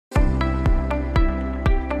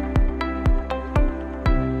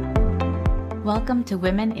Welcome to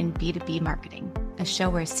Women in B2B Marketing, a show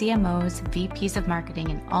where CMOs, VPs of marketing,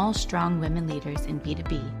 and all strong women leaders in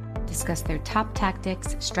B2B discuss their top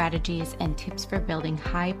tactics, strategies, and tips for building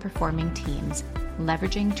high-performing teams,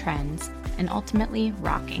 leveraging trends, and ultimately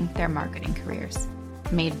rocking their marketing careers.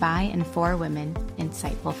 Made by and for women,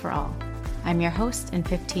 insightful for all. I'm your host and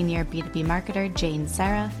 15-year B2B marketer, Jane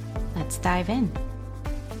Sarah. Let's dive in.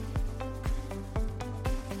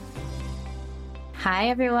 Hi,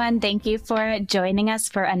 everyone. Thank you for joining us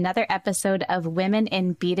for another episode of Women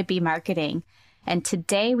in B2B Marketing. And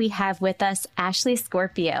today we have with us Ashley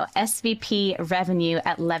Scorpio, SVP Revenue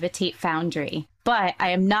at Levitate Foundry. But I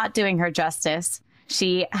am not doing her justice.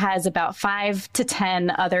 She has about 5 to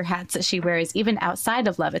 10 other hats that she wears even outside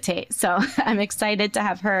of Levitate. So I'm excited to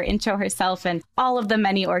have her intro herself and all of the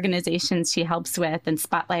many organizations she helps with and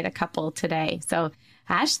spotlight a couple today. So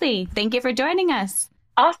Ashley, thank you for joining us.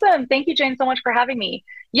 Awesome. Thank you, Jane, so much for having me.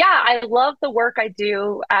 Yeah, I love the work I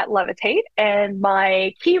do at Levitate, and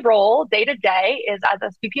my key role day to day is as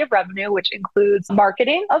SVP of Revenue, which includes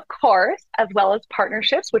marketing, of course, as well as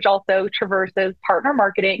partnerships, which also traverses partner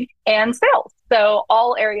marketing and sales. So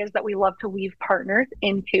all areas that we love to weave partners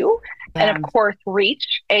into, and of course,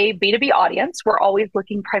 reach a B2B audience. We're always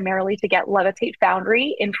looking primarily to get Levitate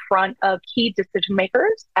Foundry in front of key decision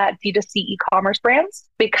makers at D2C e-commerce brands,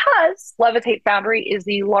 because Levitate Foundry is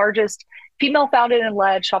the largest female-founded and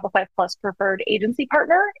led Shopify Plus preferred agency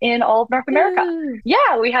partner in all of North America. Ooh.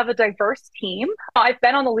 Yeah, we have a diverse team. I've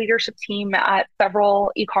been on the leadership team at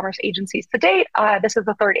several e-commerce agencies to date. This is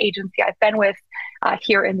the third agency I've been with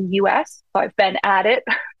here in the US. So I've been at it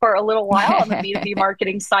for a little while on the B2B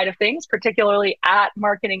marketing side of things, particularly at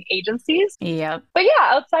marketing agencies. Yep. But yeah,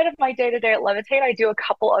 outside of my day-to-day at Levitate, I do a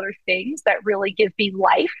couple other things that really give me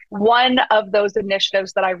life. One of those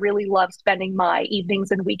initiatives that I really love spending my evenings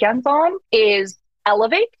and weekends on is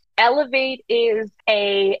Elevate. Elevate is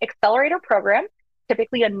an accelerator program,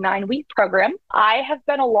 typically a 9-week program. I have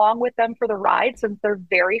been along with them for the ride since their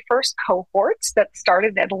very first cohorts that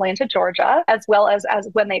started in Atlanta, Georgia, as well as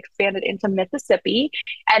when they expanded into Mississippi.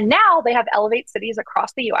 And now they have Elevate cities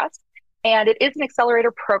across the US. And it is an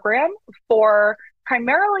accelerator program for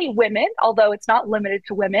primarily women, although it's not limited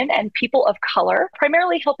to women, and people of color,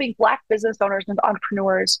 primarily helping Black business owners and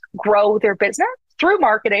entrepreneurs grow their business through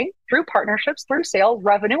marketing, through partnerships, through sales,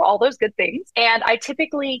 revenue, all those good things. And I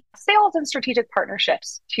typically sales and strategic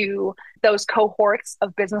partnerships to those cohorts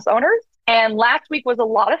of business owners. And last week was a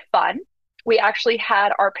lot of fun. We actually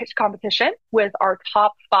had our pitch competition with our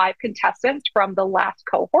top 5 contestants from the last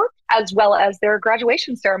cohort, as well as their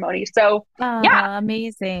graduation ceremony. So yeah,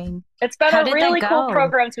 amazing. It's been a really cool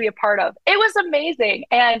program to be a part of. It was amazing.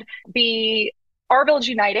 And Our Village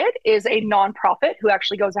United is a nonprofit who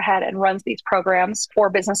actually goes ahead and runs these programs for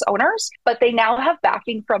business owners, but they now have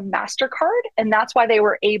backing from MasterCard. And that's why they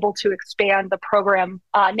were able to expand the program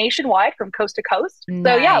nationwide from coast to coast. Nice.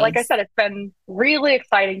 So yeah, like I said, it's been really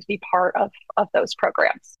exciting to be part of those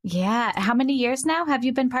programs. Yeah. How many years now have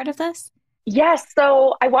you been part of this? Yes.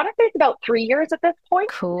 So I want to say it's about 3 years at this point.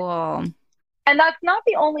 Cool. And that's not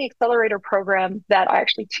the only accelerator program that I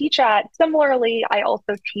actually teach at. Similarly, I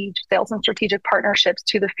also teach sales and strategic partnerships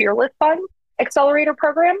to the Fearless Fund accelerator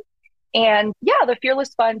program. And yeah, the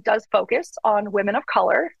Fearless Fund does focus on women of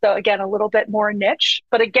color. So again, a little bit more niche.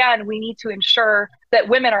 But again, we need to ensure that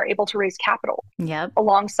women are able to raise capital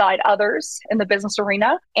alongside others in the business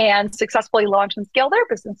arena and successfully launch and scale their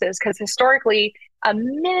businesses. Because historically, a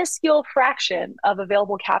minuscule fraction of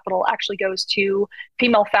available capital actually goes to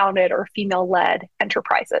female-founded or female-led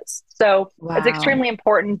enterprises. So It's extremely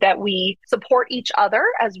important that we support each other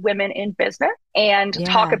as women in business and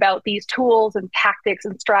talk about these tools and tactics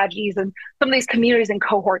and strategies and some of these communities and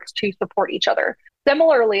cohorts to support each other.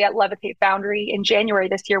 Similarly, at Levitate Foundry in January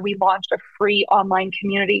this year, we launched a free online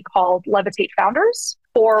community called Levitate Founders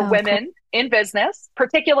for women in business,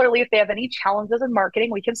 particularly if they have any challenges in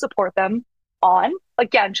marketing, we can support them on,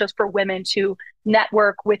 again, just for women to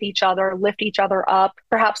network with each other, lift each other up,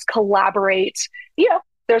 perhaps collaborate.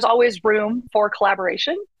 There's always room for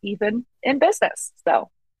collaboration, even in business.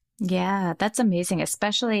 So yeah, that's amazing.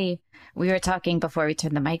 Especially, we were talking before we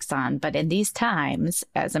turned the mics on, but in these times,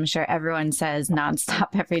 as I'm sure everyone says nonstop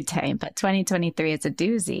every day, but 2023 is a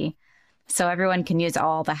doozy. So everyone can use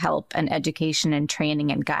all the help and education and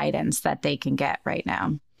training and guidance that they can get right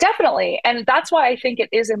now. Definitely. And that's why I think it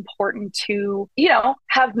is important to,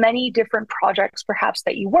 have many different projects perhaps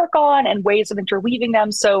that you work on and ways of interweaving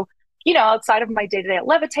them. So, outside of my day-to-day at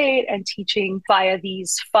Levitate and teaching via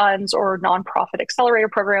these funds or nonprofit accelerator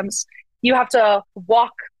programs, you have to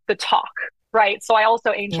walk the talk right? So I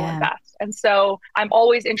also angel Yeah. invest. And so I'm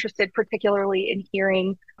always interested, particularly in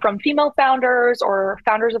hearing from female founders or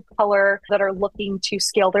founders of color that are looking to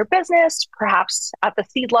scale their business, perhaps at the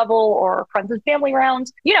seed level or friends and family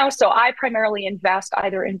rounds. So I primarily invest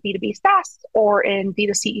either in B2B SaaS or in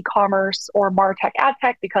B2C e-commerce or MarTech ad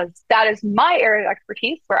tech, because that is my area of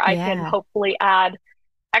expertise where I can Yeah. hopefully add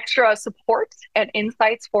extra support and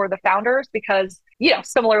insights for the founders because,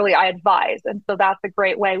 similarly, I advise. And so that's a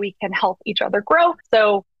great way we can help each other grow.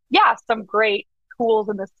 So yeah, some great tools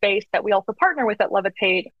in the space that we also partner with at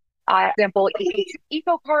Levitate. Example,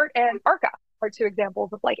 EcoCart and Arca are two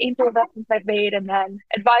examples of like angel investments I've made. And then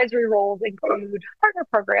advisory roles include partner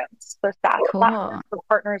programs, the SaaS platform Cool. for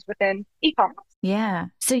partners within e-commerce. Yeah.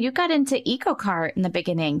 So you got into EcoCart in the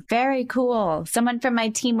beginning. Very cool. Someone from my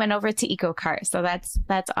team went over to EcoCart. So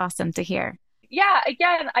that's awesome to hear. Yeah,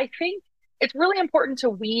 again, I think it's really important to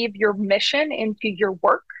weave your mission into your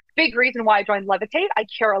work. Big reason why I joined Levitate. I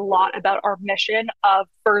care a lot about our mission of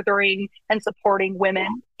furthering and supporting women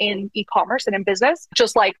in e-commerce and in business,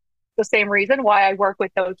 just like the same reason why I work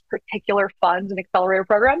with those particular funds and accelerator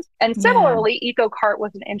programs. And Yeah. similarly, EcoCart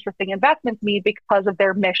was an interesting investment to me because of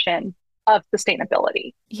their mission of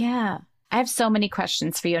sustainability. Yeah. I have so many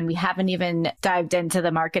questions for you, and we haven't even dived into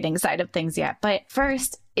the marketing side of things yet. But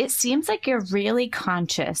first, it seems like you're really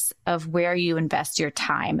conscious of where you invest your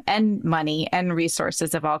time and money and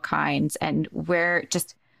resources of all kinds, and where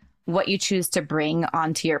just what you choose to bring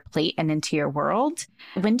onto your plate and into your world.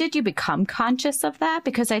 When did you become conscious of that?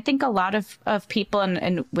 Because I think a lot of people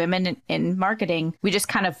and women in marketing, we just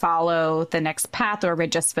kind of follow the next path, or we're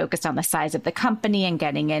just focused on the size of the company and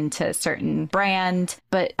getting into a certain brand.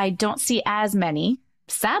 But I don't see as many.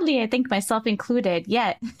 Sadly, I think myself included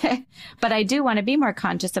yet, but I do want to be more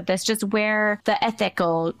conscious of this, just where the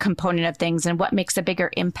ethical component of things and what makes a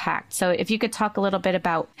bigger impact. So if you could talk a little bit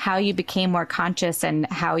about how you became more conscious and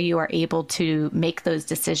how you are able to make those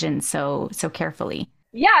decisions so carefully.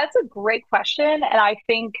 Yeah, it's a great question. And I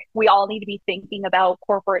think we all need to be thinking about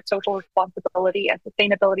corporate social responsibility and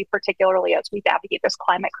sustainability, particularly as we navigate this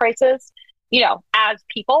climate crisis, as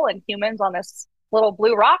people and humans on this little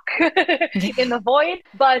blue rock in the void.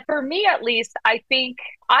 But for me, at least, I think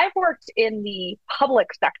I've worked in the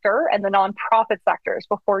public sector and the nonprofit sectors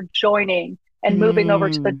before joining and moving over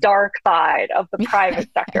to the dark side of the private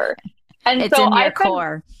sector. And it's so in your I've been,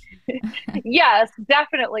 core. yes,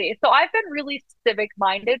 definitely. So I've been really civic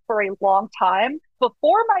minded for a long time.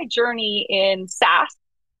 Before my journey in SaaS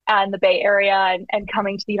and the Bay Area and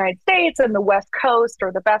coming to the United States and the West Coast,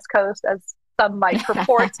 or the best coast, as some might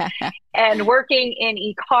purport, and working in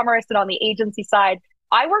e-commerce and on the agency side,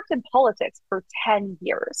 I worked in politics for 10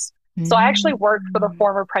 years. So I actually worked for the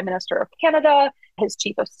former Prime Minister of Canada, his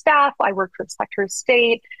chief of staff. I worked for the Secretary of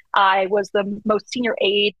State. I was the most senior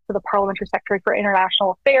aide to the Parliamentary Secretary for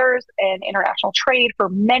International Affairs and International Trade for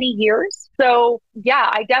many years. So yeah,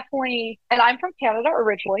 I definitely, and I'm from Canada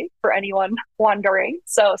originally, for anyone wondering.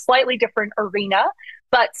 So slightly different arena,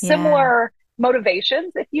 but similar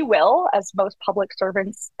motivations, if you will, as most public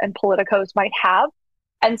servants and politicos might have.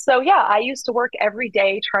 And so, yeah, I used to work every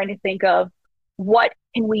day trying to think of what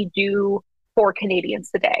can we do for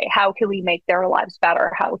Canadians today? How can we make their lives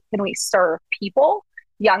better? How can we serve people,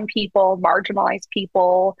 young people, marginalized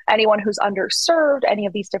people, anyone who's underserved, any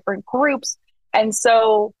of these different groups? And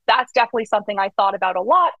so that's definitely something I thought about a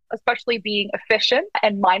lot, especially being efficient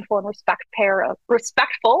and mindful and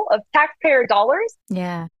respectful of taxpayer dollars.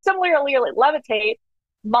 Yeah. Similarly, like Levitate,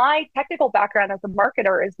 my technical background as a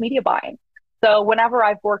marketer is media buying. So whenever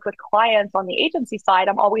I've worked with clients on the agency side,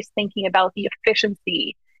 I'm always thinking about the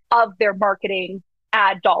efficiency of their marketing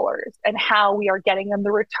ad dollars and how we are getting them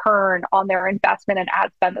the return on their investment and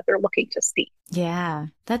ad spend that they're looking to see. Yeah,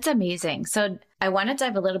 that's amazing. So I want to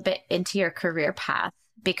dive a little bit into your career path,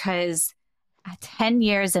 because 10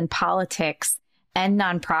 years in politics and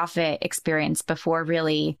nonprofit experience before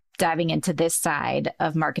really diving into this side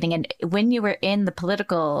of marketing. And when you were in the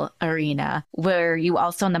political arena, were you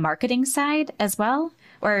also on the marketing side as well?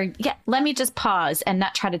 Or let me just pause and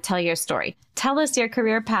not try to tell your story. Tell us your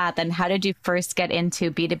career path and how did you first get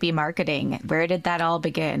into B2B marketing? Where did that all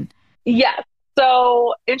begin? Yes.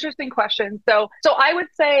 So interesting question. So I would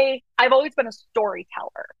say I've always been a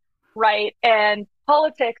storyteller, right? And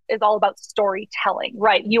politics is all about storytelling,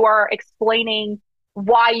 right? You are explaining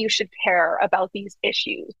why you should care about these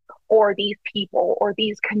issues or these people or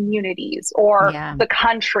these communities or the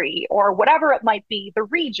country or whatever it might be, the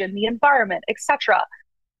region, the environment, etc.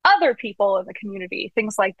 Other people in the community,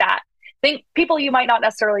 things like that. Think people you might not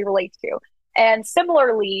necessarily relate to. And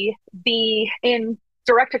similarly, in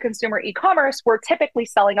direct to consumer e-commerce, we're typically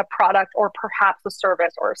selling a product or perhaps a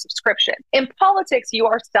service or a subscription. In politics, you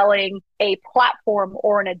are selling a platform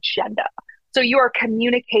or an agenda. So you are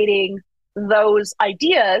communicating those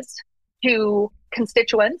ideas to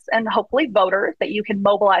constituents and hopefully voters that you can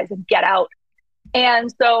mobilize and get out.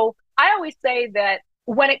 And so I always say that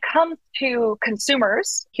when it comes to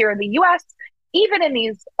consumers here in the US, even in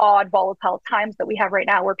these odd, volatile times that we have right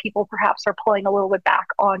now, where people perhaps are pulling a little bit back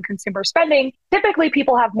on consumer spending, typically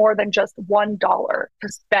people have more than just $1 to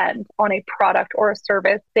spend on a product or a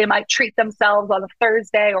service. They might treat themselves on a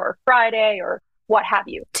Thursday or a Friday or what have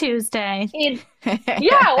you. Tuesday. Every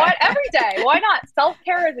day. Why not?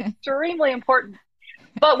 Self-care is extremely important.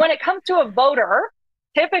 But when it comes to a voter,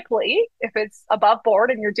 typically, if it's above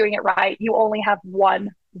board and you're doing it right, you only have one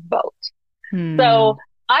vote. So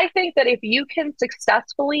I think that if you can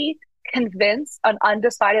successfully convince an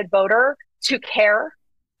undecided voter to care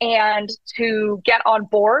and to get on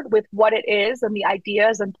board with what it is and the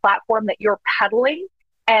ideas and platform that you're peddling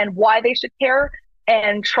and why they should care,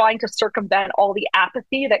 and trying to circumvent all the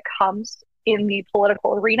apathy that comes in the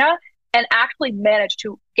political arena, and actually manage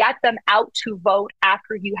to get them out to vote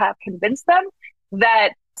after you have convinced them that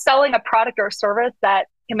selling a product or a service that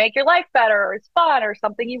can make your life better or is fun or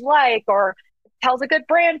something you like or tells a good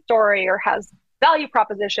brand story or has value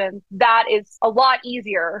proposition, that is a lot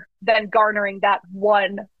easier than garnering that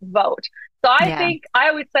one vote. So I think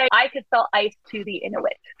I would say I could sell ice to the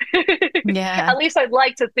Inuit. Yeah. At least I'd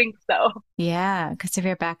like to think so. Yeah, because of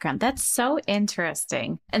your background. That's so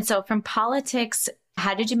interesting. And so from politics,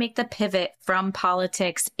 how did you make the pivot from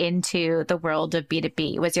politics into the world of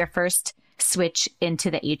B2B? Was your first switch into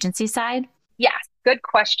the agency side? Yes, good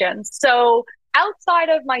question. So outside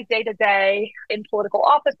of my day-to-day in political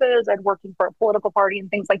offices and working for a political party and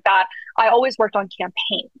things like that, I always worked on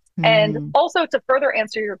campaigns. And also, to further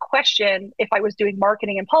answer your question, if I was doing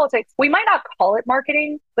marketing in politics, we might not call it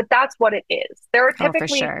marketing, but that's what it is. There are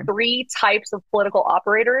typically three types of political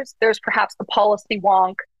operators. There's perhaps the policy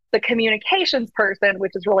wonk, the communications person,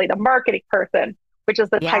 which is really the marketing person, which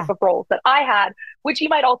is the type of roles that I had, which you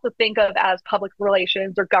might also think of as public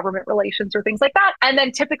relations or government relations or things like that. And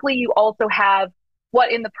then typically you also have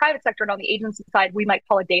what in the private sector and on the agency side, we might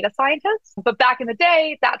call a data scientist. But back in the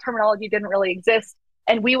day, that terminology didn't really exist.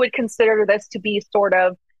 And we would consider this to be sort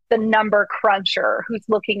of the number cruncher who's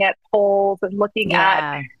looking at polls and looking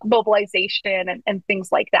at mobilization and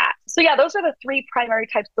things like that. So yeah, those are the three primary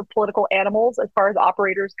types of political animals as far as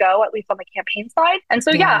operators go, at least on the campaign side. And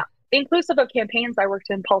so inclusive of campaigns, I worked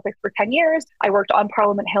in politics for 10 years. I worked on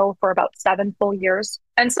Parliament Hill for about 7 full years.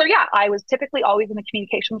 And so I was typically always in the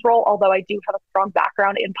communications role, although I do have a strong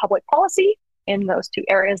background in public policy in those two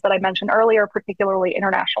areas that I mentioned earlier, particularly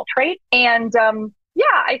international trade. And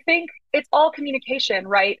I think it's all communication,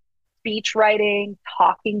 right? Speech writing,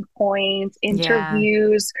 talking points,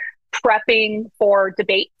 interviews, prepping for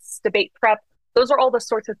debates, debate prep. Those are all the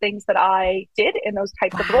sorts of things that I did in those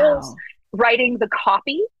types of roles. Writing the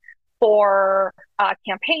copy for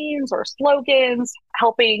campaigns or slogans,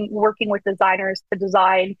 working with designers to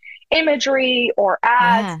design imagery or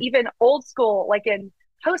ads, even old school, like in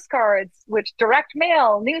postcards, which direct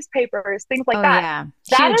mail, newspapers, things like that. Yeah.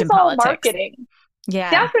 That Huge is all politics. marketing.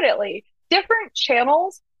 Yeah. Definitely. Different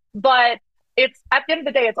channels, but it's at the end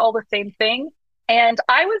of the day, it's all the same thing. And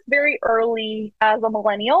I was very early as a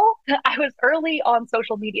millennial. I was early on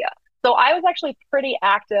social media. So I was actually pretty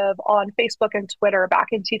active on Facebook and Twitter back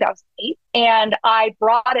in 2008. And I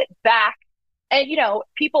brought it back. And,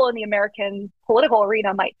 people in the American political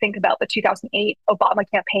arena might think about the 2008 Obama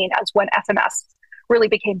campaign as when SMS really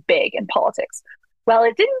became big in politics. Well,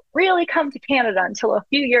 it didn't really come to Canada until a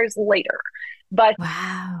few years later. But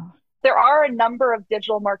there are a number of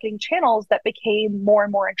digital marketing channels that became more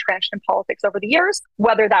and more entrenched in politics over the years,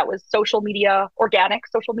 whether that was social media, organic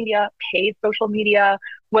social media, paid social media,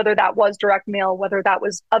 whether that was direct mail, whether that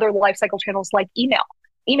was other lifecycle channels like email.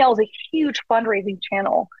 Email is a huge fundraising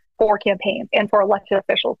channel for campaigns and for elected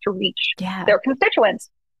officials to reach their constituents.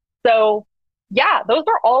 So those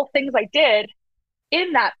are all things I did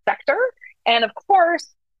in that sector. And of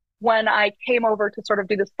course, when I came over to sort of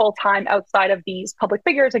do this full time outside of these public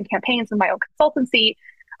figures and campaigns and my own consultancy,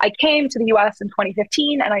 I came to the US in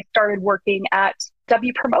 2015 and I started working at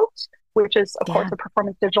W Promote, which is, of course, a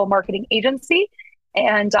performance digital marketing agency.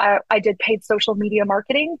 And I did paid social media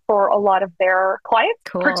marketing for a lot of their clients,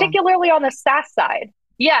 particularly on the SaaS side.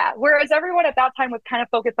 Yeah. Whereas everyone at that time was kind of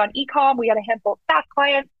focused on e-com, we had a handful of SaaS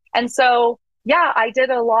clients. And so, I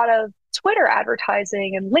did a lot of Twitter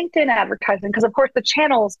advertising and LinkedIn advertising, because of course the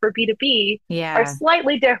channels for B2B are Yeah,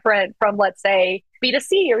 slightly different from, let's say,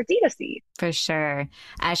 B2C or D2C. for sure.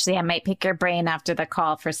 Ashley, I might pick your brain after the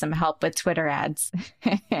call for some help with Twitter ads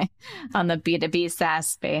on the B2B SaaS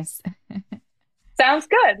space. Sounds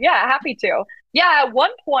good. Yeah, happy to. Yeah, at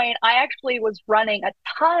one point, I actually was running a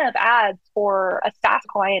ton of ads for a SaaS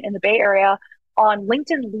client in the Bay Area on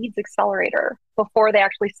LinkedIn Leads Accelerator before they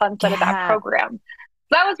actually sunsetted that Yeah. program.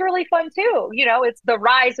 That was really fun too. You know, it's the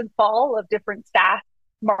rise and fall of different SaaS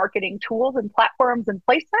marketing tools and platforms and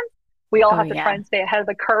placements. We all Oh, have to try yeah. and stay ahead of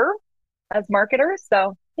the curve as marketers.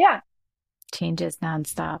 So, yeah. Changes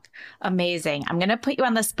nonstop. Amazing. I'm going to put you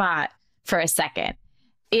on the spot for a second.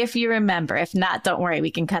 If you remember, if not, don't worry,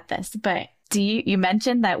 we can cut this. But you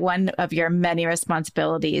mentioned that one of your many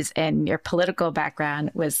responsibilities in your political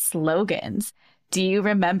background was slogans. Do you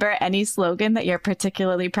remember any slogan that you're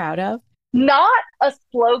particularly proud of? Not a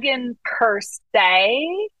slogan per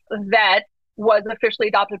se that was officially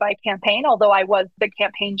adopted by a campaign, although I was the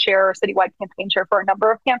campaign chair or citywide campaign chair for a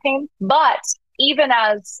number of campaigns. But even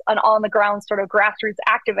as an on the ground sort of grassroots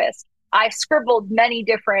activist, I scribbled many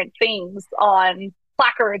different things on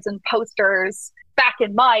placards and posters back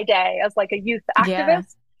in my day as like a youth Yeah.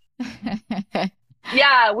 activist.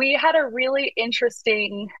 Yeah, we had a really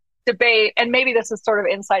interesting debate, and maybe this is sort of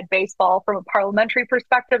inside baseball from a parliamentary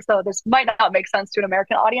perspective, so this might not make sense to an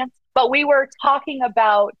American audience, but we were talking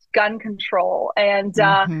about gun control, and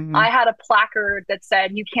Hmm. I had a placard that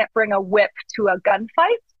said, "You can't bring a whip to a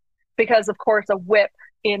gunfight," because, of course, a whip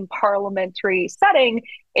in parliamentary setting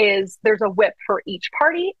is there's a whip for each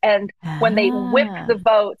party. And when they whipped Ah, the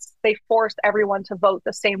votes, they forced everyone to vote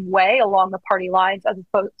the same way along the party lines as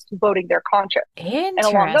opposed to voting their conscience. And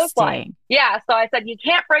along those lines, interesting. yeah. So I said, you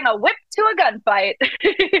can't bring a whip to a gunfight.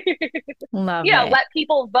 Love You know, it. let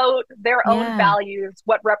people vote their own Yeah. values,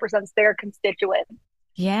 what represents their constituent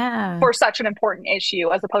Yeah. for such an important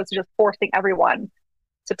issue, as opposed to just forcing everyone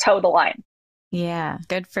to toe the line. Yeah.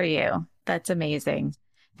 Good for you. That's amazing.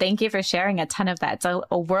 Thank you for sharing a ton of that. It's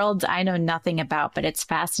a world I know nothing about, but it's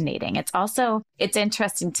fascinating. It's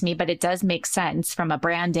interesting to me, but it does make sense from a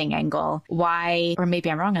branding angle why, or maybe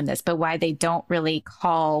I'm wrong on this, but why they don't really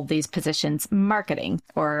call these positions marketing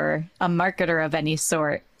or a marketer of any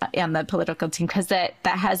sort on the political team, because that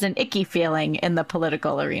has an icky feeling in the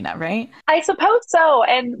political arena, right? I suppose so.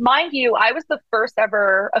 And mind you, I was the first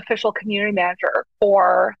ever official community manager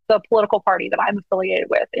for the political party that I'm affiliated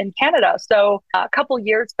with in Canada. So a couple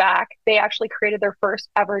years back, they actually created their first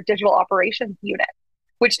ever digital operations unit,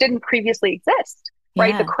 which didn't previously exist.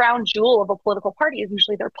 Right. The Yeah. crown jewel of a political party is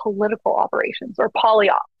usually their political operations, or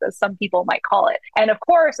polyops, as some people might call it. And of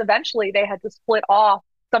course, eventually they had to split off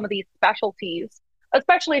some of these specialties,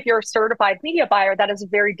 especially if you're a certified media buyer. That is a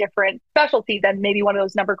very different specialty than maybe one of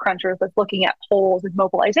those number crunchers that's looking at polls and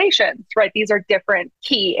mobilizations, right? These are different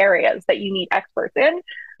key areas that you need experts in.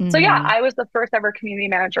 So yeah, Hmm. I was the first ever community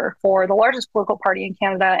manager for the largest political party in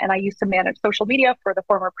Canada. And I used to manage social media for the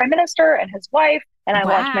former prime minister and his wife. And I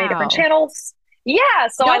launched many different Wow. channels. Yeah.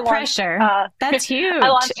 So I No launched, pressure. That's I huge.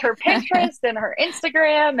 launched her Pinterest and her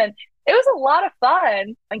Instagram, and it was a lot of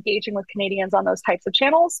fun engaging with Canadians on those types of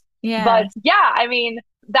channels. But Yeah. yeah, I mean,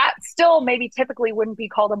 that still maybe typically wouldn't be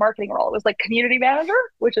called a marketing role. It was like community manager,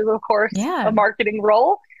 which is, of course, a Yeah. marketing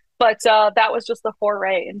role. But that was just the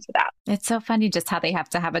foray into that. It's so funny just how they have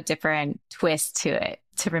to have a different twist to it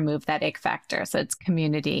to remove that ick factor. So it's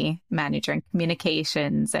community manager and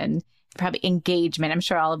communications and probably engagement. I'm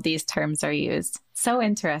sure all of these terms are used. So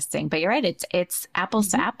interesting. But you're right, it's apples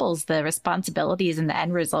to Mhm. apples, the responsibilities and the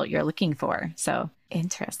end result you're looking for. So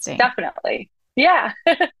interesting. Definitely. Yeah.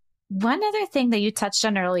 One other thing that you touched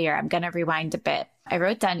on earlier, I'm going to rewind a bit. I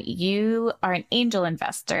wrote down you are an angel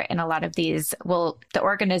investor in a lot of these, well, the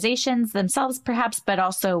organizations themselves, perhaps, but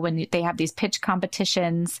also when they have these pitch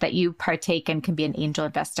competitions that you partake in can be an angel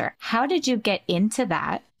investor. How did you get into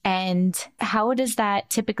that? And how does that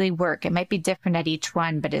typically work? It might be different at each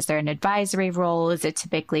one, but is there an advisory role? Is it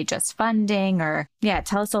typically just funding? Or, yeah,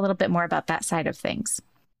 tell us a little bit more about that side of things.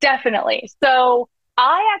 Definitely. So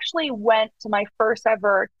I actually went to my first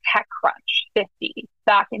ever TechCrunch 50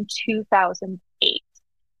 back in 2008.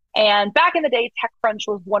 And back in the day, TechCrunch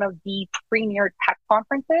was one of the premier tech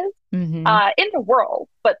conferences Hmm. in the world,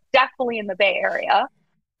 but definitely in the Bay Area.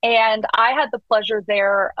 And I had the pleasure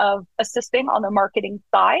there of assisting on the marketing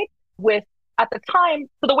side with, at the time,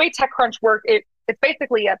 so the way TechCrunch worked, it's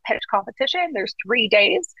basically a pitch competition. There's 3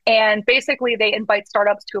 days. And basically, they invite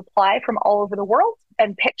startups to apply from all over the world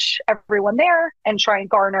and pitch everyone there and try and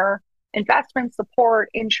garner investment, support,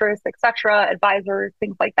 interest, etc., advisors,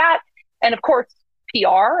 things like that. And of course,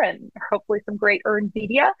 PR and hopefully some great earned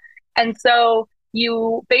media. And so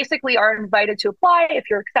you basically are invited to apply. If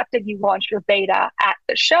you're accepted, you launch your beta at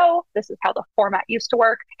the show. This is how the format used to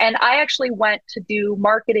work. And I actually went to do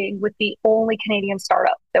marketing with the only Canadian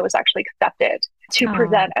startup that was actually accepted to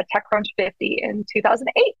present at TechCrunch 50 in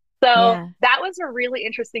 2008. So that was a really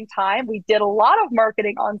interesting time. We did a lot of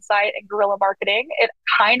marketing on site and guerrilla marketing. It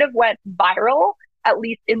kind of went viral, at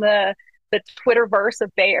least in the Twitterverse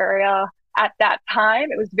of Bay Area at that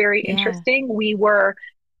time. It was very interesting. We were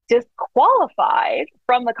disqualified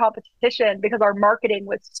from the competition because our marketing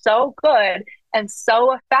was so good and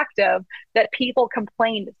so effective that people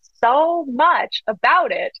complained so much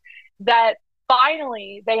about it that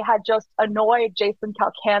finally they had just annoyed Jason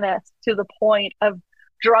Calcanis to the point of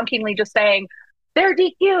drunkenly just saying, they're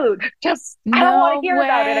DQ'd. Just, I don't want to hear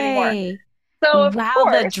about it anymore. So of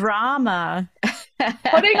course, the drama.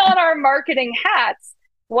 Putting on our marketing hats,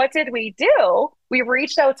 what did we do? We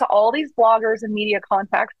reached out to all these bloggers and media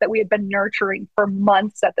contacts that we had been nurturing for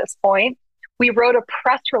months at this point. We wrote a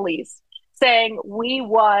press release saying we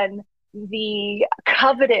won the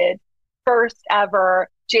coveted first ever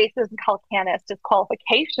Jason Calcanis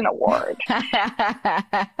Disqualification Award.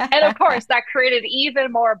 And of course, that created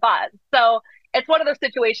even more buzz. So it's one of those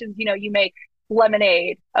situations, you make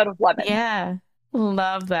lemonade out of lemon. Yeah.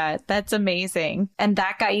 Love that. That's amazing. And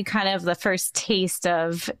that got you kind of the first taste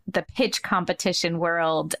of the pitch competition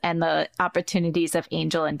world and the opportunities of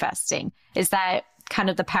angel investing. Is that kind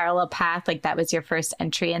of the parallel path? Like that was your first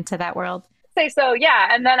entry into that world? Say so,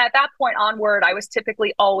 yeah. And then at that point onward, I was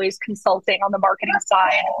typically always consulting on the marketing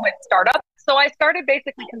side with startups. So I started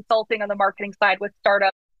basically consulting on the marketing side with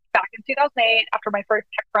startups back in 2008. After my first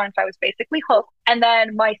TechCrunch, I was basically hooked. And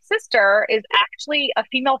then my sister is actually a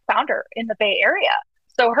female founder in the Bay Area.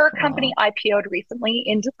 So her company IPO'd recently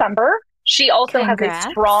in December. She also has a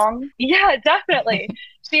strong, definitely.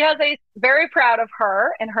 She has very proud of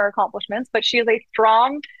her and her accomplishments, but she has a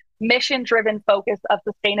strong mission-driven focus of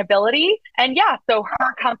sustainability. And so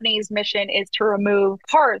her company's mission is to remove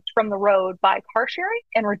cars from the road by car sharing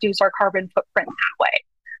and reduce our carbon footprint that way.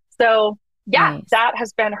 So nice. That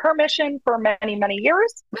has been her mission for many, many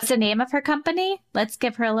years. What's the name of her company? Let's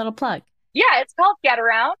give her a little plug. Yeah, it's called Get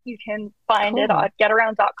Around. You can find it on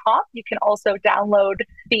getaround.com. You can also download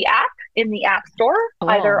the app in the App Store,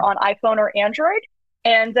 either on iPhone or Android.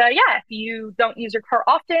 And if you don't use your car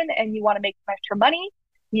often and you want to make some extra money,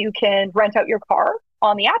 you can rent out your car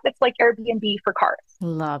on the app. It's like Airbnb for cars.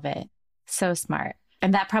 Love it. So smart.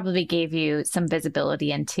 And that probably gave you some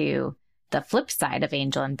visibility into the flip side of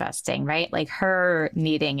angel investing, right? Like her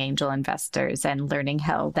needing angel investors and learning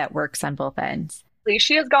how that works on both ends.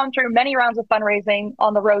 She has gone through many rounds of fundraising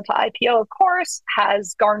on the road to IPO, of course,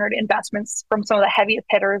 has garnered investments from some of the heaviest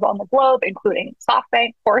hitters on the globe, including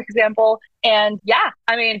SoftBank, for example. And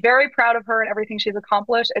very proud of her and everything she's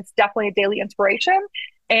accomplished. It's definitely a daily inspiration.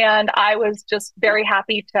 And I was just very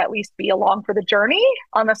happy to at least be along for the journey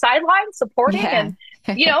on the sidelines, supporting. And,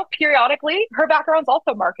 periodically, her background's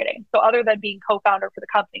also marketing. So other than being co-founder for the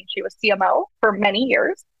company, she was CMO for many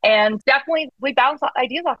years. And definitely we bounce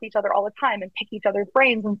ideas off each other all the time and pick each other's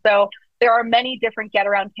brains. And so there are many different Get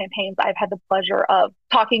Around campaigns I've had the pleasure of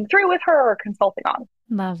talking through with her or consulting on.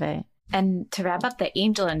 Love it. And to wrap up the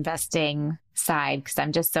angel investing side, because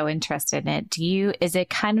I'm just so interested in it, is it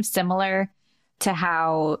kind of similar to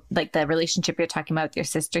how, like the relationship you're talking about with your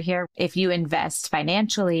sister here, if you invest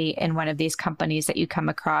financially in one of these companies that you come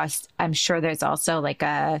across, I'm sure there's also like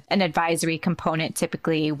an advisory component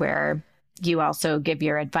typically where you also give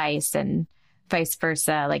your advice and vice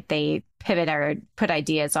versa, like they pivot or put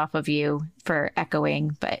ideas off of you for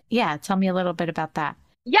echoing. But tell me a little bit about that.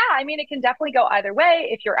 Yeah, it can definitely go either way.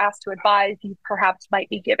 If you're asked to advise, you perhaps might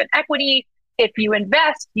be given equity. If you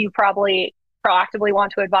invest, you probably proactively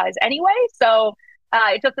want to advise anyway. So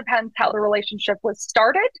it just depends how the relationship was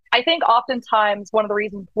started. I think oftentimes one of the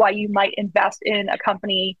reasons why you might invest in a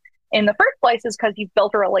company in the first place is because you've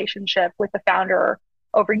built a relationship with the founder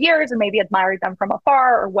over years and maybe admired them from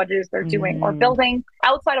afar or what it is they're doing or building.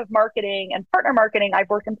 Outside of marketing and partner marketing, I've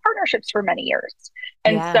worked in partnerships for many years.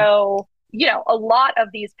 And so, a lot of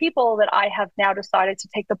these people that I have now decided to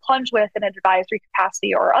take the plunge with in an advisory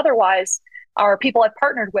capacity or otherwise are people I've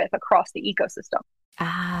partnered with across the ecosystem.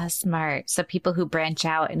 Ah, smart. So people who branch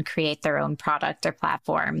out and create their own product or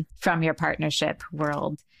platform from your partnership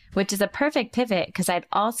world, which is a perfect pivot because I'd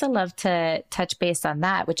also love to touch base on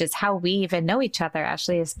that, which is how we even know each other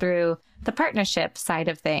actually is through the partnership side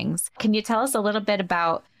of things. Can you tell us a little bit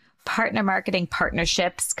about partner marketing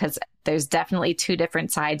partnerships, because there's definitely two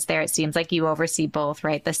different sides there. It seems like you oversee both,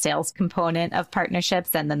 right? The sales component of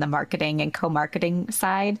partnerships and then the marketing and co-marketing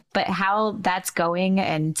side. But how that's going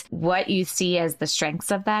and what you see as the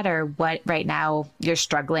strengths of that, or what right now you're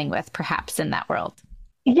struggling with perhaps in that world.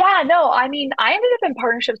 Yeah, no, I mean, I ended up in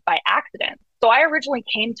partnerships by accident. So I originally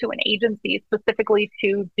came to an agency specifically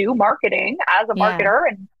to do marketing as a Yeah. marketer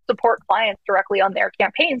and support clients directly on their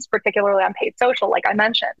campaigns, particularly on paid social, like I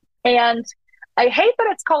mentioned. And I hate that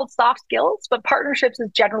it's called soft skills, but partnerships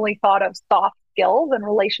is generally thought of soft skills and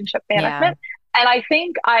relationship Yeah. management. And I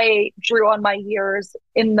think I drew on my years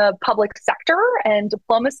in the public sector and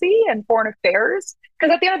diplomacy and foreign affairs.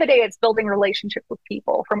 Because at the end of the day, it's building relationships with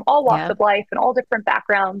people from all walks Yep. of life and all different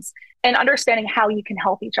backgrounds and understanding how you can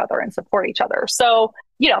help each other and support each other. So,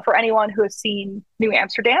 for anyone who has seen New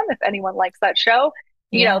Amsterdam, if anyone likes that show,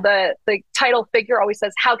 Yeah. the title figure always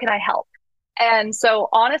says, "How can I help?" And so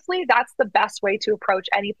honestly, that's the best way to approach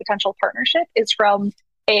any potential partnership is from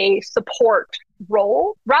a support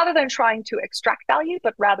role rather than trying to extract value,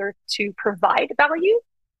 but rather to provide value.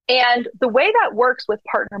 And the way that works with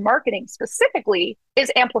partner marketing specifically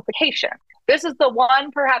is amplification. This is the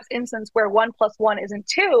one perhaps instance where 1 + 1 isn't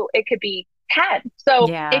 2, it could be 10. So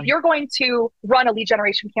Yeah. if you're going to run a lead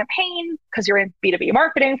generation campaign because you're in B2B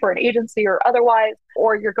marketing for an agency or otherwise,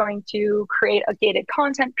 or you're going to create a gated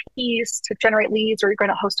content piece to generate leads, or you're going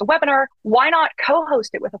to host a webinar, why not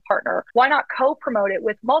co-host it with a partner? Why not co-promote it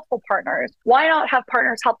with multiple partners? Why not have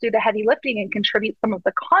partners help do the heavy lifting and contribute some of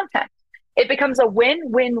the content? It becomes a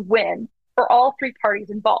win-win-win for all three parties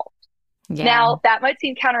involved. Yeah. Now, that might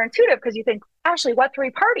seem counterintuitive because you think, Ashley, what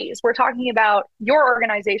three parties? We're talking about your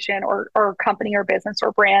organization or company or business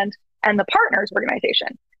or brand and the partner's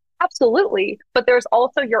organization. Absolutely. But there's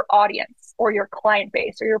also your audience or your client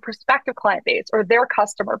base or your prospective client base or their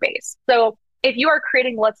customer base. So if you are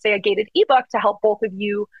creating, let's say, a gated ebook to help both of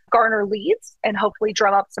you garner leads and hopefully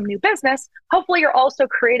drum up some new business, hopefully you're also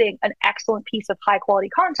creating an excellent piece of high quality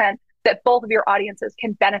content that both of your audiences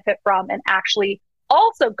can benefit from and actually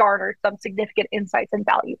also garner some significant insights and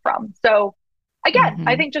value from. So again,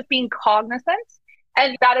 I think just being cognizant,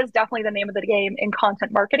 and that is definitely the name of the game in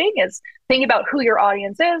content marketing, is think about who your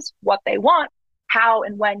audience is, what they want, how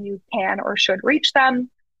and when you can or should reach them,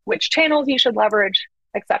 which channels you should leverage,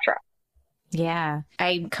 etc. Yeah,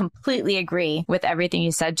 I completely agree with everything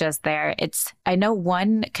you said just there. I know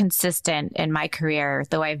one consistent in my career,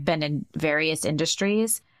 though I've been in various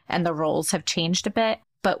industries and the roles have changed a bit.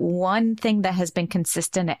 But one thing that has been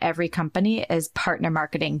consistent at every company is partner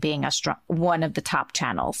marketing being one of the top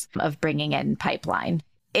channels of bringing in pipeline.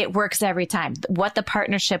 It works every time. What the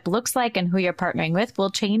partnership looks like and who you're partnering with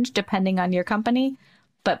will change depending on your company.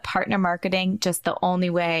 But partner marketing, just the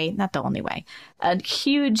only way, not the only way, a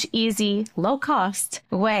huge, easy, low cost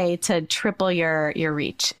way to triple your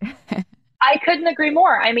reach. I couldn't agree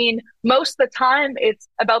more. I mean, most of the time it's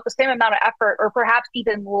about the same amount of effort or perhaps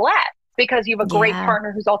even less because you have a great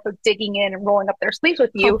partner who's also digging in and rolling up their sleeves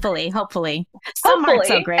with you. Hopefully. Some aren't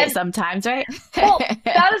so great sometimes, right? Well,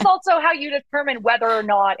 that is also how you determine whether or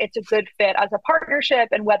not it's a good fit as a partnership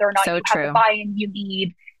and whether or not you have the buy-in you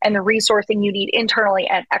need and the resourcing you need internally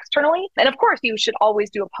and externally. And of course, you should always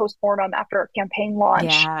do a postmortem after a campaign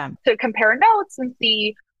launch to compare notes and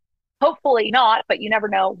see, hopefully not, but you never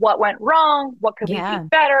know, what went wrong, what could we do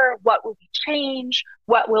better, what will we change,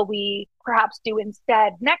 what will we perhaps do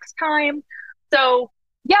instead next time. So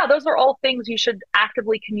yeah, those are all things you should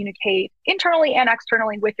actively communicate internally and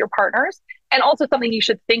externally with your partners, and also something you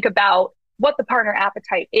should think about what the partner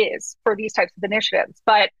appetite is for these types of initiatives.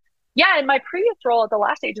 But yeah, in my previous role at the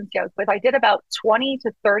last agency I was with, I did about 20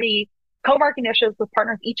 to 30 co-mark initiatives with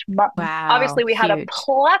partners each month. Wow, obviously, we had a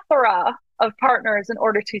plethora of partners in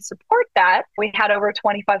order to support that. We had over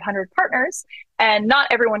 2,500 partners, and not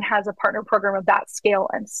everyone has a partner program of that scale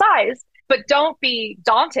and size. But don't be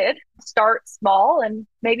daunted. Start small and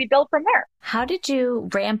maybe build from there. How did you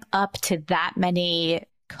ramp up to that many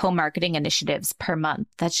co-marketing initiatives per month?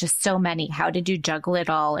 That's just so many. How did you juggle it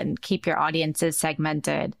all and keep your audiences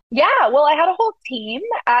segmented? Yeah, well, I had a whole team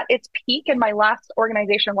at its peak in my last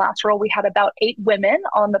organization, last role. We had about 8 women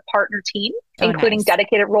on the partner team, including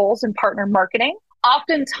dedicated roles in partner marketing.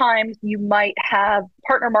 Oftentimes, you might have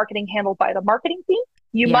partner marketing handled by the marketing team.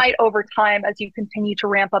 You might, over time, as you continue to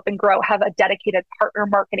ramp up and grow, have a dedicated partner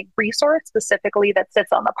marketing resource specifically that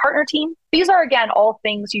sits on the partner team. These are, again, all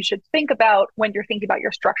things you should think about when you're thinking about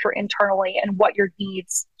your structure internally and what your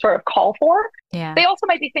needs sort of call for. They also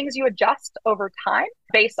might be things you adjust over time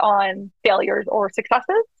based on failures or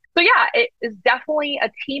successes. So yeah, it is definitely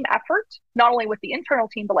a team effort, not only with the internal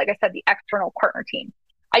team, but like I said, the external partner team.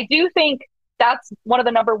 I do think that's one of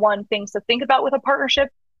the number one things to think about with a partnership.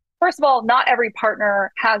 First of all, not every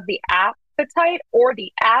partner has the appetite or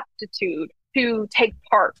the aptitude to take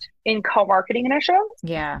part in co-marketing initiatives.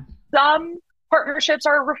 Yeah. Some partnerships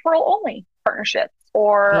are referral only partnerships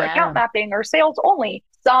or account mapping or sales only.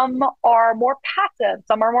 Some are more passive.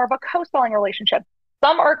 Some are more of a co-selling relationship.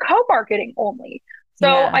 Some are co-marketing only. So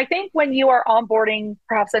I think when you are onboarding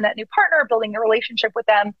perhaps a net new partner, building a relationship with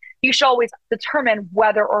them, you should always determine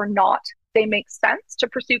whether or not they make sense to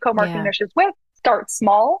pursue co-marketing initiatives with. Start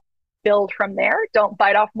small, build from there. Don't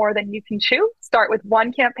bite off more than you can chew. Start with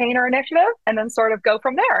one campaign or initiative and then sort of go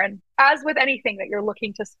from there. And as with anything that you're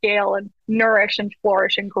looking to scale and nourish and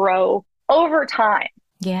flourish and grow over time.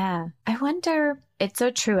 Yeah. I wonder, it's so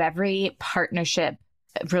true. Every partnership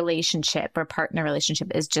relationship or partner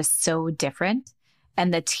relationship is just so different.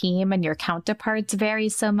 And the team and your counterparts vary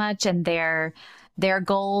so much, and their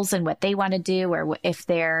goals and what they want to do, or if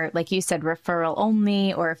they're, like you said, referral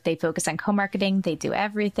only, or if they focus on co-marketing, they do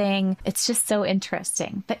everything. It's just so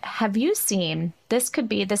interesting. But have you seen, this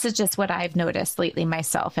is just what I've noticed lately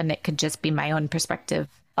myself, and it could just be my own perspective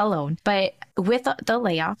alone, but with the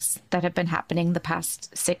layoffs that have been happening the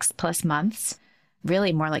past 6+ months,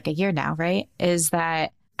 really more like a year now, right? Is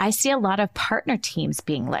that I see a lot of partner teams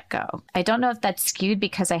being let go. I don't know if that's skewed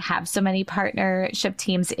because I have so many partnership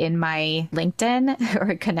teams in my LinkedIn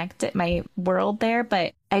or connected my world there,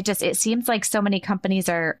 but it seems like so many companies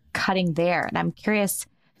are cutting there. And I'm curious,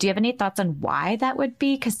 do you have any thoughts on why that would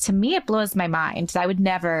be? Because to me, it blows my mind. I would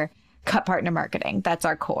never cut partner marketing. That's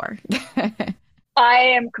our core. I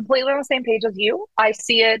am completely on the same page as you. I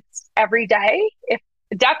see it every day,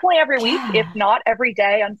 definitely every week, if not every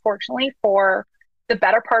day, unfortunately, for the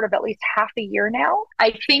better part of at least half a year now.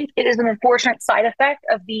 I think it is an unfortunate side effect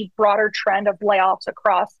of the broader trend of layoffs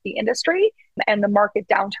across the industry and the market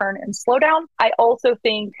downturn and slowdown. I also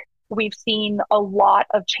think we've seen a lot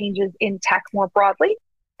of changes in tech more broadly.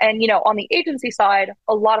 And, on the agency side,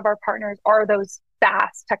 a lot of our partners are those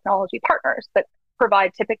SaaS technology partners that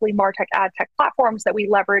provide typically MarTech, ad tech platforms that we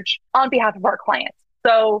leverage on behalf of our clients.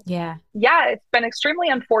 So it's been extremely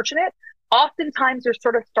unfortunate. Oftentimes you're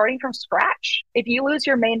sort of starting from scratch. If you lose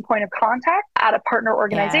your main point of contact at a partner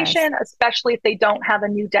organization, especially if they don't have a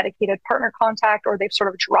new dedicated partner contact or they've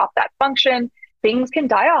sort of dropped that function, things can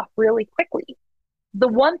die off really quickly. The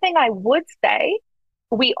one thing I would say,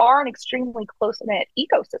 we are an extremely close-knit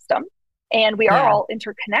ecosystem and we are all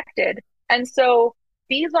interconnected. And so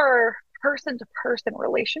these are person-to-person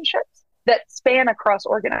relationships that span across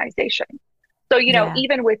organizations. So,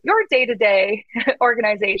 even with your day-to-day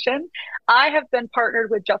organization, I have been partnered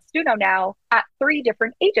with Justuno now at 3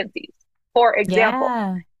 different agencies, for example.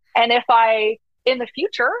 And if I, in the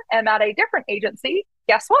future, am at a different agency,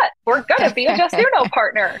 guess what? We're going to be a Justuno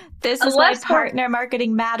partner. This is why partner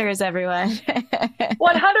marketing matters, everyone. 100%.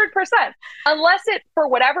 Unless it, for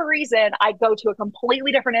whatever reason, I go to a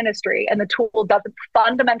completely different industry and the tool doesn't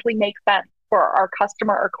fundamentally make sense for our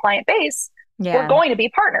customer or client base, we're going to be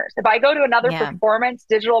partners. If I go to another performance,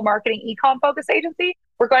 digital marketing, e-com focused agency,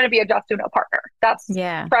 we're going to be a Justuno partner. That's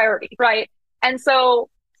priority, right? And so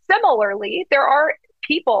similarly, there are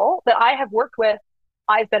people that I have worked with.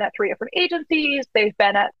 I've been at 3 different agencies. They've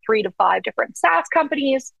been at 3 to 5 different SaaS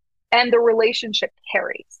companies, and the relationship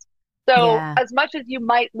carries. So as much as you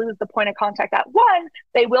might lose the point of contact at one,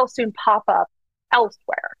 they will soon pop up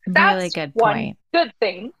elsewhere. That's really good one point. Good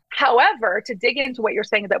thing. However, to dig into what you're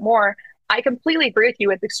saying a bit more, I completely agree with you.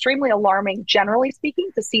 It's extremely alarming, generally speaking,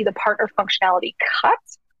 to see the partner functionality cut,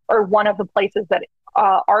 or one of the places that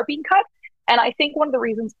are being cut. And I think one of the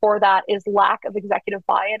reasons for that is lack of executive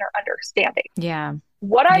buy-in or understanding.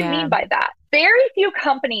 What I mean by that, very few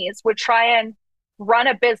companies would try and run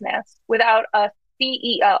a business without a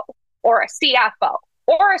CEO or a CFO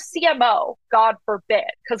or a CMO, God forbid,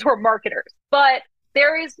 because we're marketers. But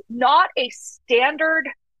there is not a standard,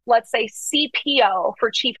 let's say, CPO for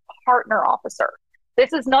Chief Partner Officer.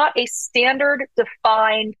 This is not a standard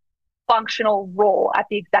defined functional role at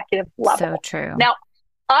the executive level. So true. Now,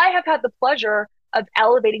 I have had the pleasure of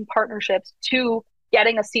elevating partnerships to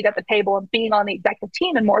getting a seat at the table and being on the executive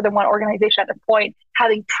team in more than one organization at this point,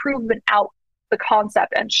 having proven out the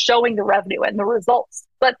concept and showing the revenue and the results.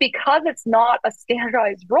 But because it's not a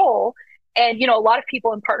standardized role, and a lot of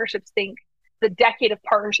people in partnerships think the decade of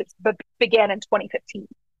partnerships began in 2015.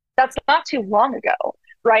 That's not too long ago,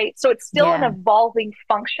 right? So it's still an evolving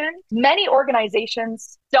function. Many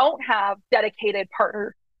organizations don't have dedicated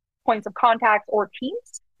partner points of contact or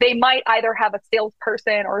teams. They might either have a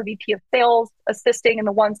salesperson or a VP of sales assisting in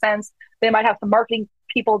the one sense. They might have some marketing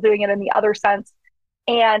people doing it in the other sense.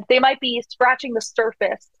 And they might be scratching the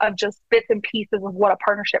surface of just bits and pieces of what a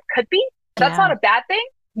partnership could be. That's Yeah. not a bad thing.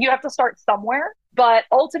 You have to start somewhere. But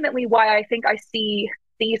ultimately, why I think I see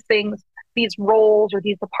these things, these roles or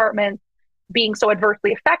these departments being so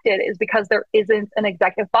adversely affected is because there isn't an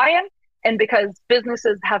executive buy-in, and because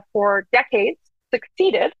businesses have for decades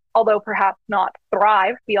succeeded, although perhaps not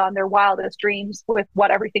thrive beyond their wildest dreams with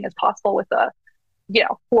what everything is possible with a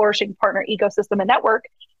flourishing partner ecosystem and network.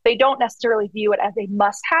 They don't necessarily view it as a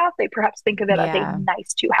must-have. They perhaps think of it as a Yeah.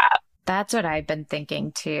 nice to have. That's what I've been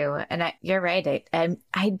thinking too. And you're right.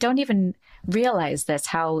 I don't even realize this,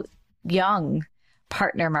 how young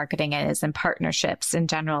partner marketing is and partnerships in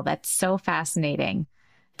general. That's so fascinating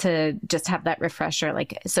to just have that refresher.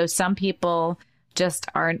 Like, so some people just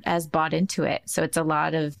aren't as bought into it. So it's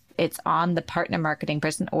on the partner marketing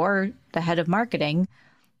person or the head of marketing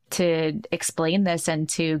to explain this and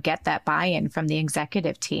to get that buy-in from the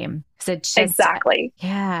executive team. So it's just, exactly.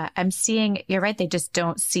 Yeah, I'm seeing, you're right. They just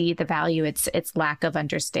don't see the value. It's lack of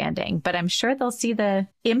understanding, but I'm sure they'll see the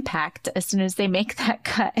impact as soon as they make that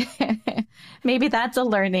cut. Maybe that's a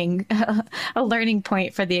learning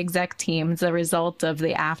point for the exec team, the result of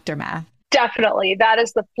the aftermath. Definitely. That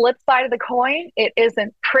is the flip side of the coin. It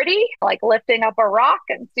isn't pretty, like lifting up a rock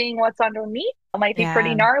and seeing what's underneath. It might be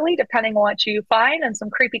pretty gnarly depending on what you find, and some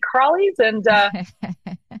creepy crawlies. And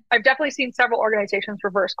I've definitely seen several organizations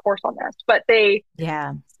reverse course on this, but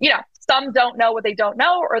some don't know what they don't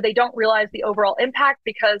know, or they don't realize the overall impact,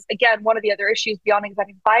 because again, one of the other issues beyond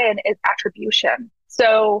executive buy-in is attribution.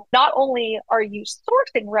 So not only are you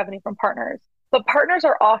sourcing revenue from partners, but partners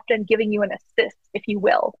are often giving you an assist, if you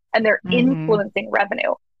will, and they're influencing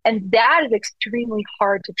revenue. And that is extremely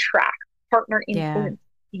hard to track, partner influence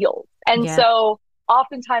deals. And so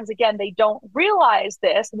oftentimes, again, they don't realize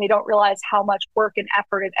this, and they don't realize how much work and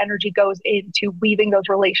effort and energy goes into weaving those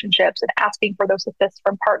relationships and asking for those assists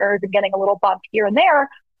from partners and getting a little bump here and there,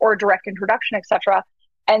 or a direct introduction, etc.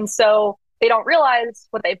 And so they don't realize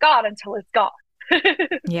what they've got until it's gone.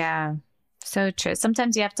 Yeah. So true.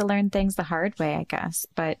 Sometimes you have to learn things the hard way, I guess,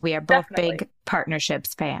 but we are both big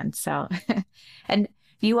partnerships fans. So, and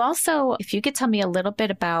you also, if you could tell me a little bit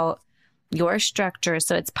about your structure.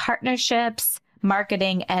 So it's partnerships,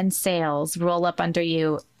 marketing, and sales roll up under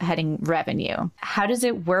you heading revenue. How does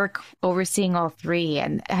it work overseeing all three?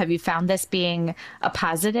 And have you found this being a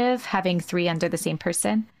positive, having three under the same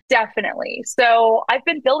person? Definitely. So I've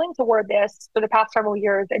been building toward this for the past several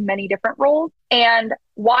years in many different roles. And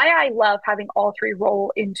why I love having all three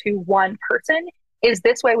roll into one person is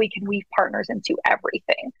this way we can weave partners into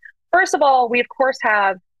everything. First of all, we of course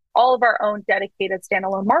have all of our own dedicated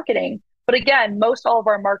standalone marketing. But again, most all of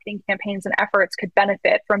our marketing campaigns and efforts could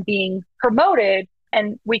benefit from being promoted,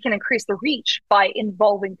 and we can increase the reach by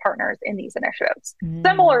involving partners in these initiatives.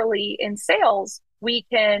 Similarly, in sales, we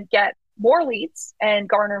can get more leads and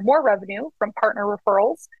garner more revenue from partner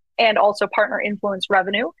referrals and also partner influence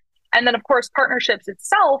revenue. And then, of course, partnerships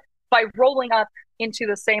itself, by rolling up into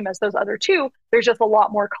the same as those other two, there's just a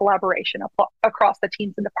lot more collaboration across the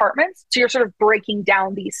teams and departments. So you're sort of breaking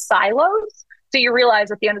down these silos. So you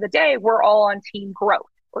realize at the end of the day, we're all on team growth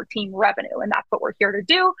or team revenue, and that's what we're here to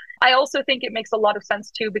do. I also think it makes a lot of sense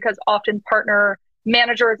too, because often partner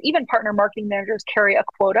managers, even partner marketing managers, carry a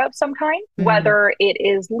quota of some kind, whether it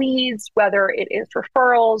is leads, whether it is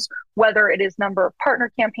referrals, whether it is number of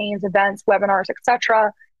partner campaigns, events, webinars,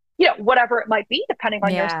 etc. Whatever it might be, depending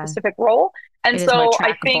on your specific role. And so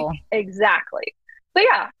I think exactly. So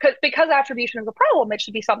because attribution is a problem, it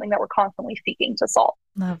should be something that we're constantly seeking to solve.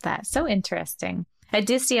 Love that. So interesting. I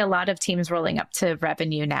do see a lot of teams rolling up to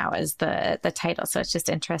revenue now as the title. So it's just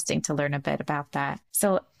interesting to learn a bit about that.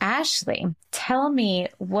 So Ashley, tell me,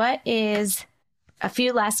 what is a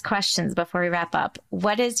few last questions before we wrap up?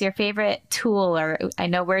 What is your favorite tool? Or I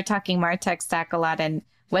know we're talking MarTech stack a lot, and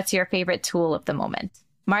what's your favorite tool of the moment?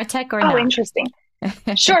 MarTech or not? Oh, interesting.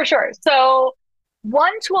 Sure. So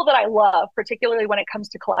one tool that I love, particularly when it comes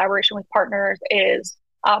to collaboration with partners, is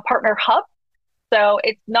Partner Hub. So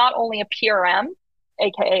it's not only a PRM,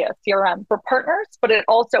 aka a CRM for partners, but it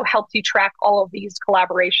also helps you track all of these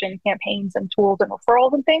collaboration campaigns and tools and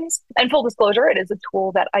referrals and things. And full disclosure, it is a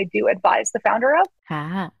tool that I do advise the founder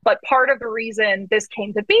of. But part of the reason this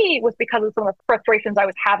came to be was because of some of the frustrations I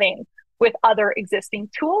was having with other existing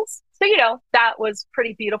tools. So, that was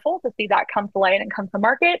pretty beautiful to see that come to light and come to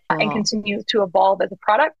market and continue to evolve as a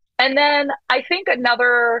product. And then I think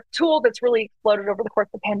another tool that's really exploded over the course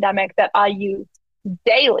of the pandemic that I use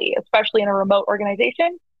daily, especially in a remote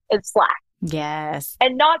organization, is Slack. Yes.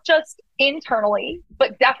 And not just internally,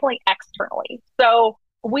 but definitely externally. So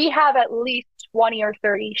we have at least 20 or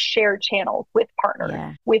 30 shared channels with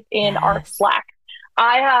partners within our Slack.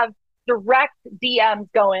 I have direct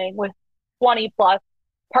DMs going with 20 plus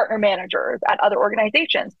partner managers at other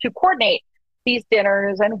organizations to coordinate these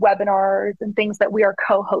dinners and webinars and things that we are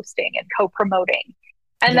co-hosting and co-promoting.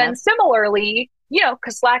 And then similarly,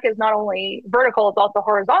 because Slack is not only vertical, it's also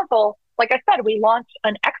horizontal. Like I said, we launched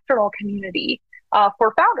an external community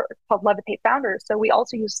for founders called Levitate Founders. So we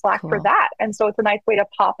also use Slack for that. And so it's a nice way to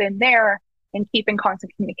pop in there and keep in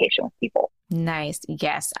constant communication with people. Nice.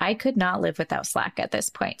 Yes. I could not live without Slack at this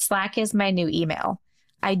point. Slack is my new email.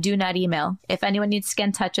 I do not email. If anyone needs to get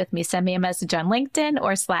in touch with me, send me a message on LinkedIn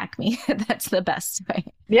or Slack me. That's the best way.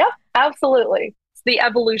 Yeah, absolutely. It's the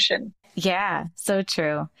evolution. Yeah, so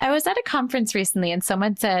true. I was at a conference recently and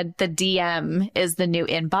someone said the DM is the new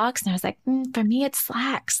inbox. And I was like, for me, it's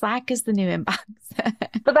Slack. Slack is the new inbox.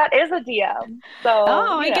 But that is a DM. So,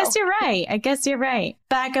 I guess you're right. I guess you're right.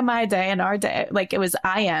 Back in my day, in our day, like it was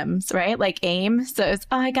IMs, right? Like AIM. So it's,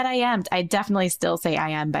 I got IM'd. I definitely still say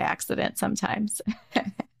IM by accident sometimes.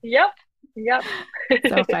 Yep.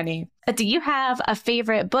 So funny. Do you have a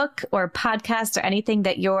favorite book or podcast or anything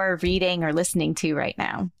that you're reading or listening to right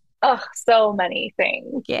now? Oh, so many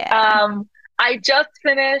things. Yeah. I just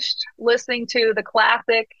finished listening to the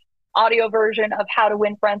classic audio version of How to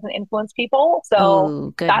Win Friends and Influence People.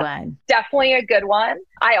 So good one. Definitely a good one.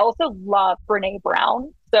 I also love Brene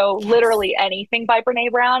Brown. So literally anything by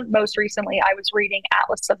Brene Brown. Most recently, I was reading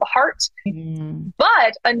Atlas of the Heart.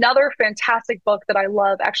 But another fantastic book that I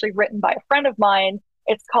love, actually written by a friend of mine,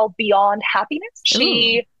 it's called Beyond Happiness.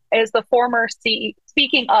 She is the former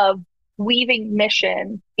speaking of weaving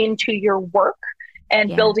mission into your work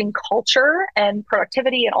and building culture and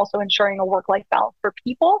productivity and also ensuring a work-life balance for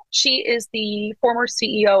people. She is the former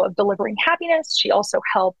CEO of Delivering Happiness. She also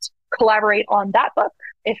helped collaborate on that book.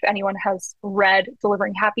 If anyone has read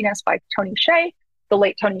Delivering Happiness by Tony Hsieh, the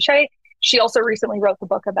late Tony Hsieh, she also recently wrote the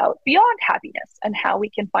book about Beyond Happiness and how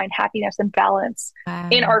we can find happiness and balance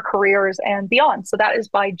in our careers and beyond. So that is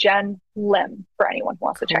by Jen Lim for anyone who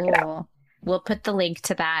wants to check it out. We'll put the link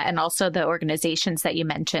to that and also the organizations that you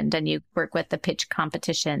mentioned and you work with the pitch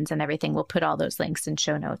competitions and everything. We'll put all those links in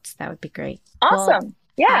show notes. That would be great. Awesome.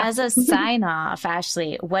 As a sign off,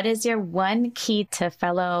 Ashley, what is your one key to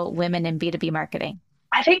fellow women in B2B marketing?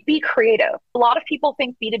 I think be creative. A lot of people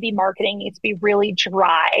think B2B marketing needs to be really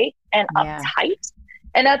dry and uptight.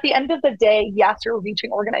 And at the end of the day, yes, you're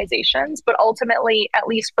reaching organizations, but ultimately, at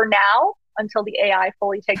least for now, until the AI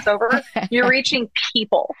fully takes over, you're reaching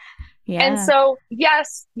people. Yeah. And so,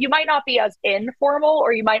 yes, you might not be as informal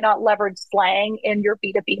or you might not leverage slang in your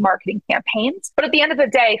B2B marketing campaigns. But at the end of the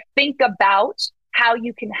day, think about how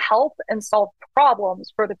you can help and solve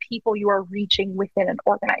problems for the people you are reaching within an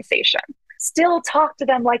organization. Still talk to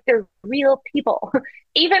them like they're real people,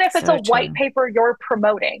 even if it's a white paper you're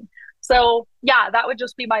promoting. So yeah, that would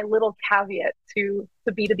just be my little caveat to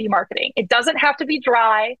B2B marketing. It doesn't have to be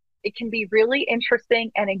dry. It can be really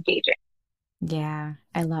interesting and engaging. Yeah,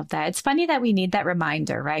 I love that. It's funny that we need that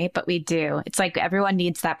reminder, right? But we do. It's like everyone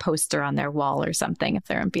needs that poster on their wall or something if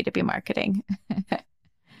they're in B2B marketing.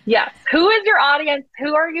 Yes. Who is your audience?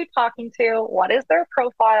 Who are you talking to? What is their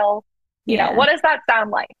profile? You know, what does that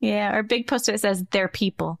sound like? Yeah, or big poster that says they're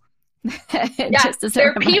people. Yes,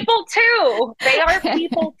 they're people too. They are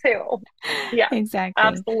people too. Yeah, exactly.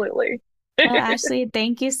 Absolutely. Well, Ashley,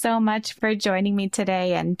 thank you so much for joining me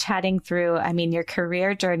today and chatting through. I mean, your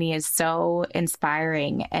career journey is so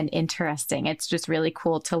inspiring and interesting. It's just really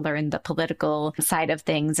cool to learn the political side of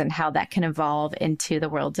things and how that can evolve into the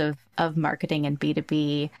world of marketing and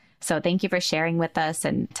B2B. So thank you for sharing with us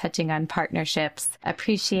and touching on partnerships.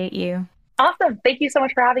 Appreciate you. Awesome. Thank you so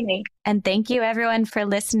much for having me. And thank you everyone for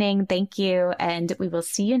listening. Thank you. And we will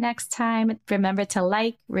see you next time. Remember to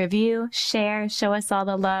like, review, share, show us all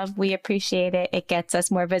the love. We appreciate it. It gets us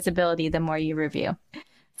more visibility the more you review.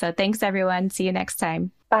 So thanks everyone. See you next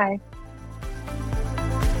time. Bye.